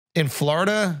in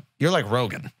Florida, you're like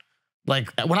Rogan.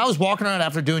 Like when I was walking around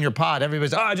after doing your pod,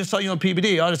 everybody's, I just saw you on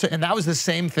PBD. And that was the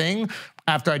same thing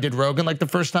after I did Rogan like the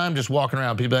first time, just walking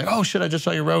around, people like, oh shit, I just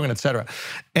saw you Rogan, etc.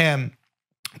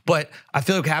 But I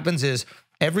feel like what happens is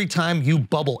every time you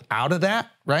bubble out of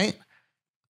that, right,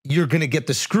 you're gonna get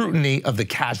the scrutiny of the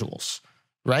casuals,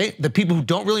 right? The people who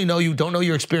don't really know you, don't know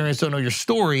your experience, don't know your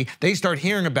story, they start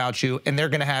hearing about you and they're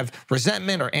gonna have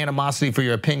resentment or animosity for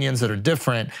your opinions that are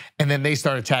different, and then they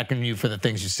start attacking you for the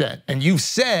things you said. And you've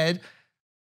said,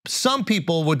 some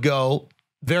people would go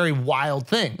very wild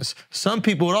things. Some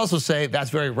people would also say that's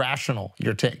very rational,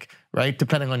 your take, right?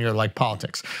 Depending on your like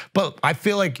politics. But I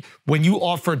feel like when you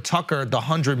offered Tucker the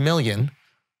 100 million,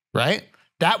 right?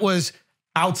 That was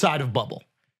outside of bubble.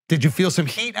 Did you feel some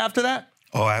heat after that?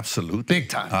 Oh, absolutely. Big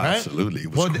time, right? Absolutely.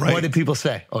 It was great. What did people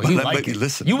say? Oh, you like it.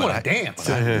 Listen, you want to dance.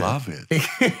 I love it.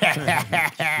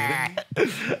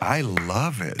 I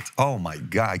love it. Oh my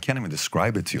God, I can't even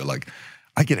describe it to you. Like,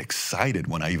 I get excited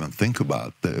when I even think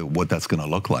about what that's gonna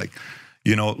look like.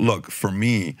 You know, look, for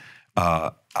me,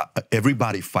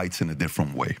 everybody fights in a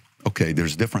different way. Okay,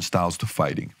 there's different styles to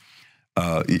fighting.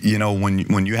 You know,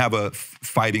 when you have a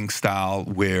fighting style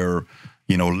where,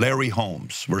 you know, Larry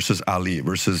Holmes versus Ali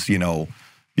versus, all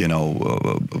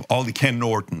the Ken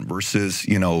Norton versus,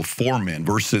 Foreman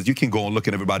versus, you can go and look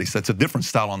at everybody. So it's a different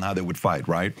style on how they would fight,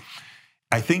 right?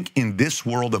 I think in this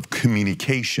world of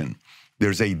communication,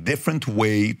 there's a different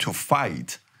way to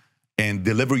fight and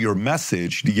deliver your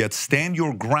message, yet stand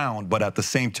your ground, but at the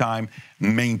same time,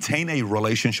 maintain a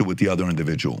relationship with the other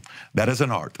individual. That is an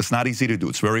art. It's not easy to do.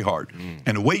 It's very hard.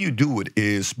 And the way you do it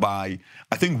is by,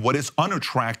 I think what is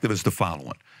unattractive is the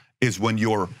following, is when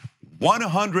you're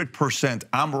 100%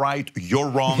 I'm right, you're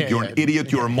wrong, you're an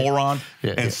idiot, you're a moron,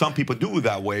 and some people do it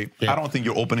that way. I don't think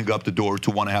you're opening up the door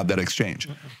to want to have that exchange.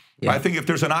 I think if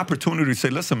there's an opportunity to say,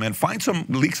 listen, man, find some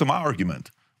leaks of my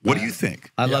argument. What do you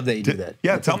think? I love that you do that.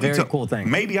 Yeah, That's tell me. Very cool thing.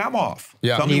 Maybe I'm off.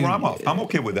 Tell me where I'm off. I'm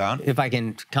okay with that. If I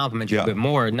can compliment you a bit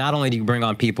more, not only do you bring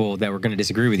on people that were going to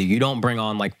disagree with you, you don't bring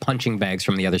on like punching bags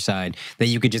from the other side that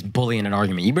you could just bully in an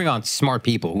argument. You bring on smart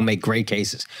people who make great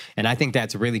cases. And I think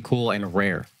that's really cool and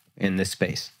rare in this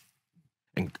space.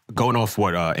 And going off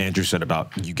what Andrew said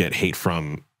about you get hate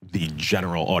from the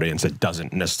general audience that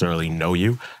doesn't necessarily know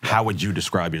you, how would you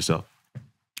describe yourself?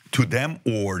 To them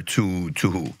or to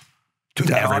who? To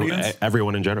the audience?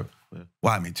 Everyone in general.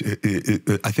 Well, I mean,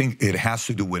 I think it has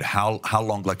to do with how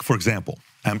long, like, for example,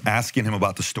 I'm asking him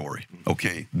about the story,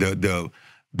 okay? The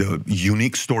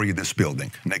unique story of this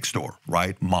building next door,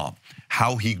 right? Mom,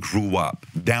 how he grew up,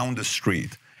 down the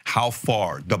street, how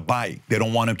far, the bike. They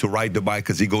don't want him to ride the bike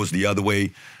because he goes the other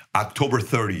way. October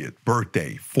 30th,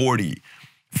 birthday, 40,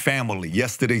 family,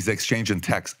 yesterday's exchange in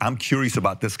text. I'm curious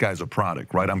about this guy as a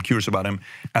product, right? I'm curious about him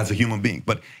as a human being.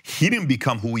 But he didn't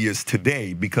become who he is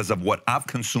today because of what I've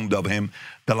consumed of him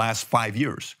the last 5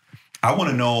 years. I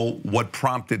want to know what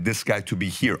prompted this guy to be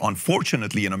here.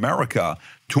 Unfortunately, in America,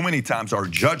 too many times our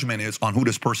judgment is on who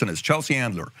this person is. Chelsea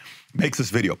Handler makes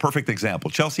this video, perfect example.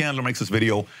 Chelsea Handler makes this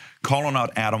video calling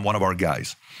out Adam, one of our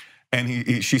guys.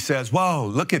 And she says, whoa,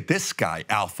 look at this guy,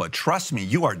 alpha. Trust me,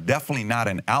 you are definitely not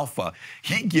an alpha.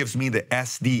 He gives me the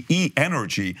SDE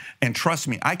energy. And trust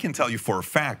me, I can tell you for a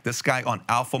fact, this guy on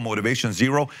Alpha Motivation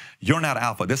Zero, you're not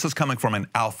alpha. This is coming from an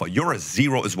alpha. You're a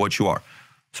zero is what you are.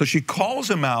 So she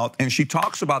calls him out and she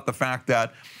talks about the fact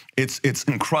that it's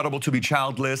incredible to be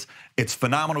childless. It's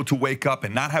phenomenal to wake up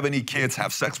and not have any kids,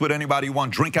 have sex with anybody you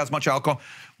want, drink as much alcohol.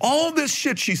 All this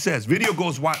shit she says. Video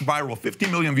goes viral, 50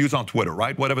 million views on Twitter,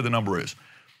 right? Whatever the number is.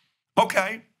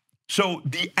 Okay, so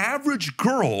the average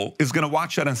girl is gonna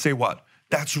watch that and say what?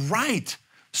 That's right,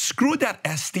 screw that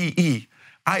STE.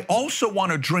 I also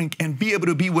want to drink and be able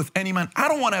to be with any man. I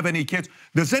don't want to have any kids.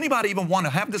 Does anybody even want to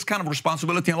have this kind of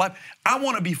responsibility in life? I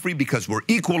want to be free because we're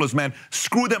equal as men.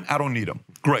 Screw them, I don't need them.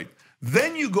 Great.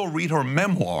 Then you go read her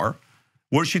memoir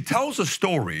where she tells a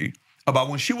story about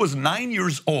when she was 9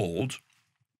 years old.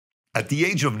 At the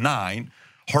age of 9,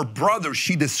 her brother,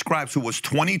 she describes, who was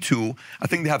 22, I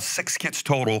think they have 6 kids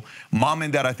total. Mom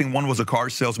and dad, I think one was a car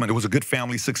salesman. It was a good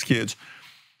family, 6 kids.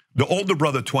 The older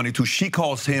brother, 22, she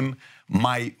calls him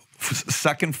my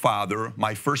second father,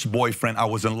 my first boyfriend. I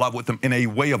was in love with him in a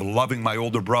way of loving my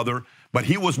older brother, but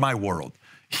he was my world.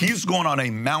 He's going on a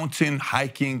mountain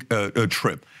hiking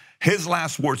trip. His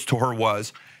last words to her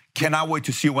was, cannot wait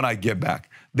to see you when I get back.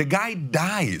 The guy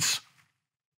dies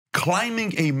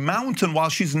climbing a mountain while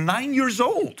she's 9 years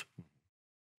old.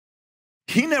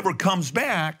 He never comes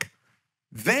back.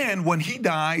 Then when he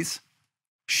dies,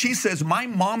 She says, my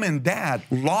mom and dad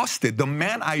lost it. The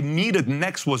man I needed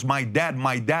next was my dad.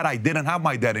 My dad, I didn't have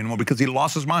my dad anymore because he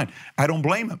lost his mind. I don't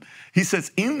blame him. He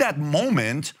says, in that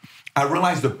moment, I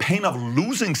realized the pain of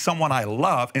losing someone I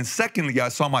love. And secondly, I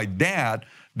saw my dad,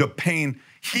 the pain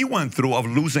he went through of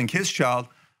losing his child.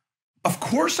 Of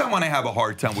course I want to have a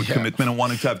hard time with commitment and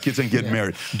wanting to have kids and get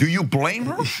married. Do you blame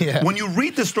her? When you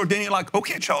read the story, then you're like,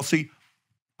 okay, Chelsea,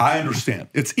 I understand.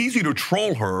 It's easy to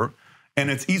troll her, and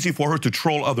it's easy for her to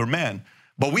troll other men,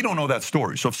 but we don't know that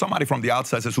story. So if somebody from the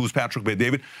outside says, who's Patrick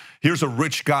Bet-David? Here's a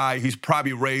rich guy. He's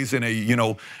probably raised in a,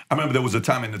 I remember there was a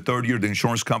time in the third year of the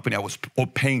insurance company, I was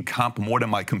paying comp more than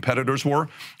my competitors were.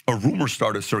 A rumor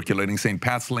started circulating saying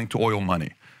Pat's linked to oil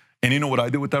money. And you know what I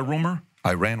did with that rumor?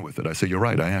 I ran with it. I said, you're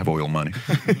right, I have oil money.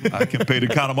 I can pay the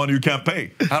kind of money you can't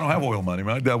pay. I don't have oil money.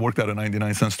 My dad worked at a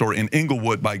 99-cent store in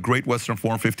Inglewood by Great Western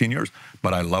for 15 years,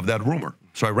 but I love that rumor,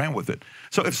 so I ran with it.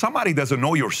 So if somebody doesn't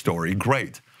know your story,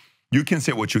 great. You can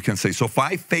say what you can say. So if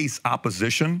I face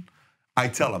opposition, I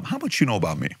tell them, how much you know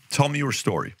about me? Tell me your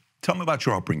story. Tell me about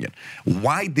your upbringing.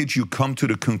 Why did you come to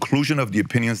the conclusion of the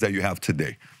opinions that you have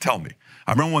today? Tell me.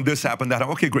 I remember when this happened, that,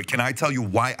 okay, great. Can I tell you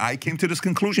why I came to this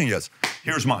conclusion? Yes.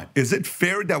 Here's mine. Is it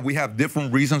fair that we have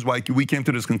different reasons why we came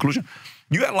to this conclusion?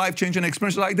 You had life-changing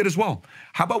experiences, I did as well.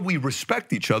 How about we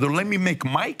respect each other? Let me make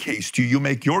my case to you. You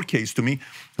make your case to me.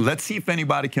 Let's see if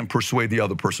anybody can persuade the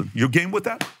other person. You're game with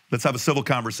that? Let's have a civil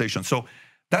conversation. So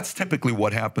that's typically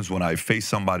what happens when I face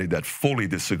somebody that fully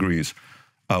disagrees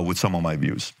with some of my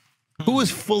views. Who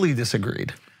has fully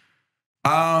disagreed?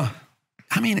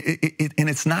 I mean, and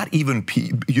it's not even,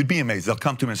 you'd be amazed. They'll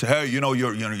come to me and say, hey,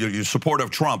 you're supportive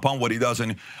of Trump on what he does.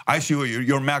 And I see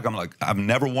you're MAGA. I'm like, I've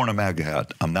never worn a MAGA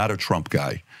hat. I'm not a Trump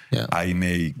guy. Yeah. I'm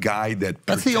a guy that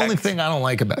That's the only thing I don't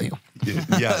like about you.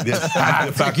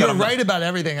 The fact you're right about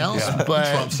everything else,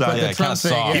 but Trump side. the Trump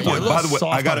thing, by the way,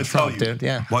 I got to tell you, dude,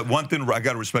 one thing, I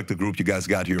got to respect the group you guys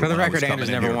got here. For the record, Andrew's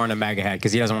never worn a MAGA hat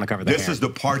because he doesn't want to cover the hair. This is the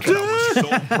part that I was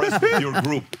so impressed with your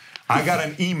group. I got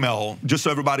an email, just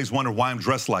so everybody's wondering why I'm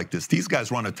dressed like this. These guys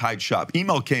run a tight shop.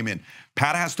 Email came in.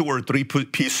 Pat has to wear a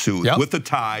three-piece suit with a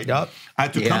tie. I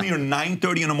had to come here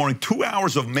 9:30 in the morning, 2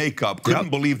 hours of makeup. Couldn't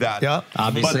believe that.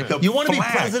 Obviously. But you want to be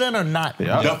president or not?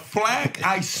 The flag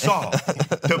I saw,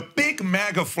 the big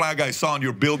MAGA flag I saw in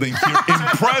your building here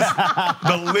impressed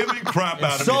the living crap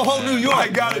out of me. Soho, New York. I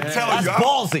got to tell you. That's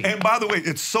ballsy. And by the way,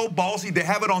 it's so ballsy, they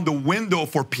have it on the window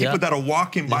for people that are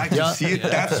walking by to see it.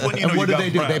 That's when you know and what you do they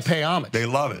do? They pay homage. They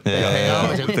love it. They pay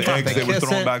homage. With the eggs they were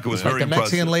throwing back, it was very impressive. The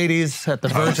Mexican ladies at the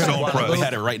Virgin. So impressed. They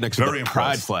had it right next to the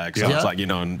Pride flag. So it's like,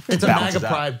 it's a MAGA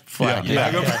Pride flag. Make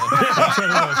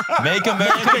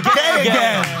America gay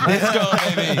again. Let's go,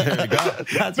 baby.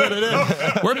 That's what it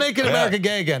is. We're making America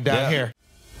gay again down here.